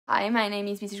Hi, my name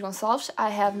is Beatriz Gonçalves, I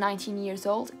have 19 years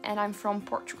old and I'm from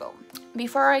Portugal.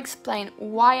 Before I explain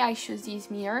why I choose this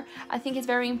mirror, I think it's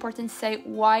very important to say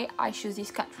why I choose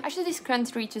this country. I choose this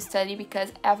country to study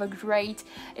because I have a great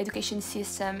education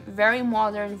system, very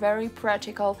modern, very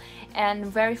practical and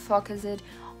very focused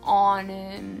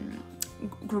on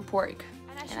group work.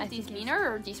 And I choose this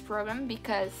minor or this program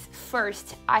because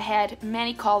first I had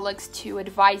many colleagues to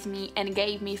advise me and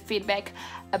gave me feedback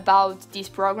about this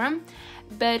program,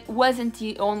 but wasn't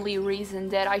the only reason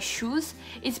that I choose.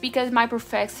 It's because my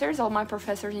professors, all my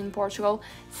professors in Portugal,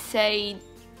 say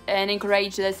and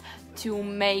encourage us to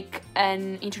make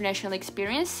an international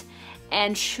experience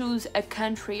and choose a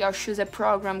country or choose a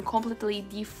program completely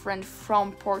different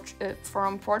from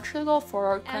Portugal for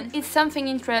our country. And it's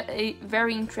something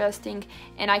very interesting,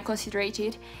 and I consider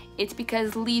it. It's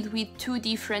because lead with two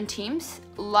different teams,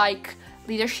 like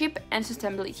leadership and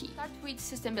sustainability. Start with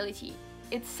sustainability.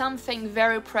 It's something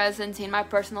very present in my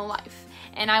personal life,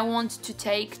 and I want to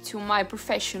take to my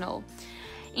professional.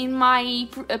 In my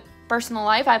personal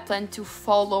life, I plan to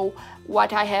follow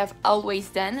what I have always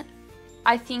done.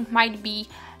 I think might be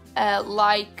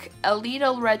like a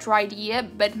little retro idea,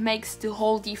 but makes the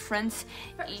whole difference.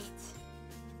 First,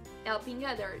 helping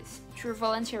others through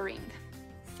volunteering.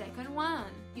 Second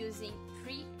one, using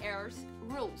 3 R's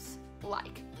rules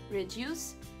like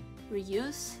reduce,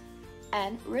 reuse,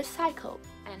 and recycle.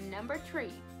 And number 3,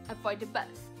 avoid the bus,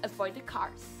 avoid the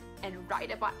cars, and ride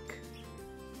a bike.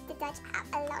 The Dutch have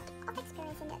a lot of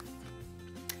experience in this.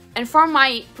 And for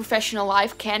my professional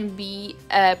life can be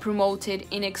promoted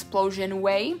in explosion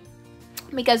way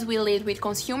because we lead with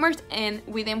consumers and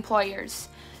with employers.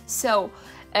 So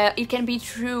it can be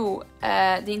through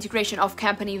the integration of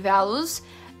company values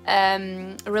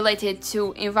related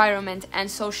to environment and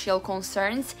social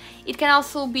concerns. It can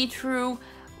also be through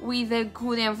with a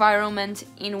good environment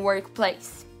in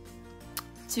workplace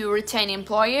to retain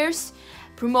employers,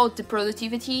 promote the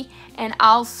productivity, and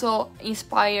also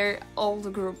inspire all the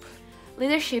group.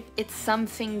 Leadership is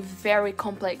something very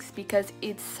complex because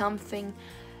it's something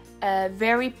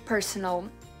very personal,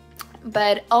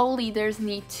 but all leaders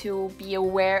need to be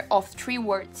aware of 3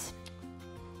 words: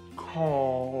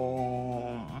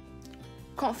 calm,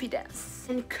 confidence,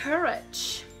 and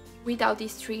courage. Without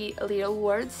these 3 little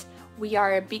words, we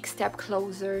are a big step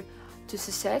closer to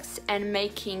success and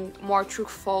making more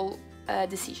truthful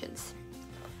decisions.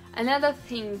 Another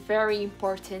thing very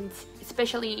important,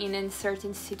 especially in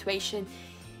uncertain situation,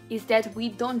 is that we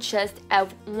don't just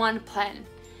have one plan,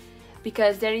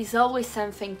 because there is always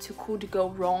something that could go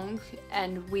wrong,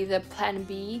 and with a plan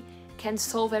B can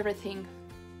solve everything.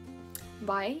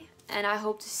 Bye, and I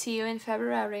hope to see you in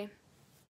February.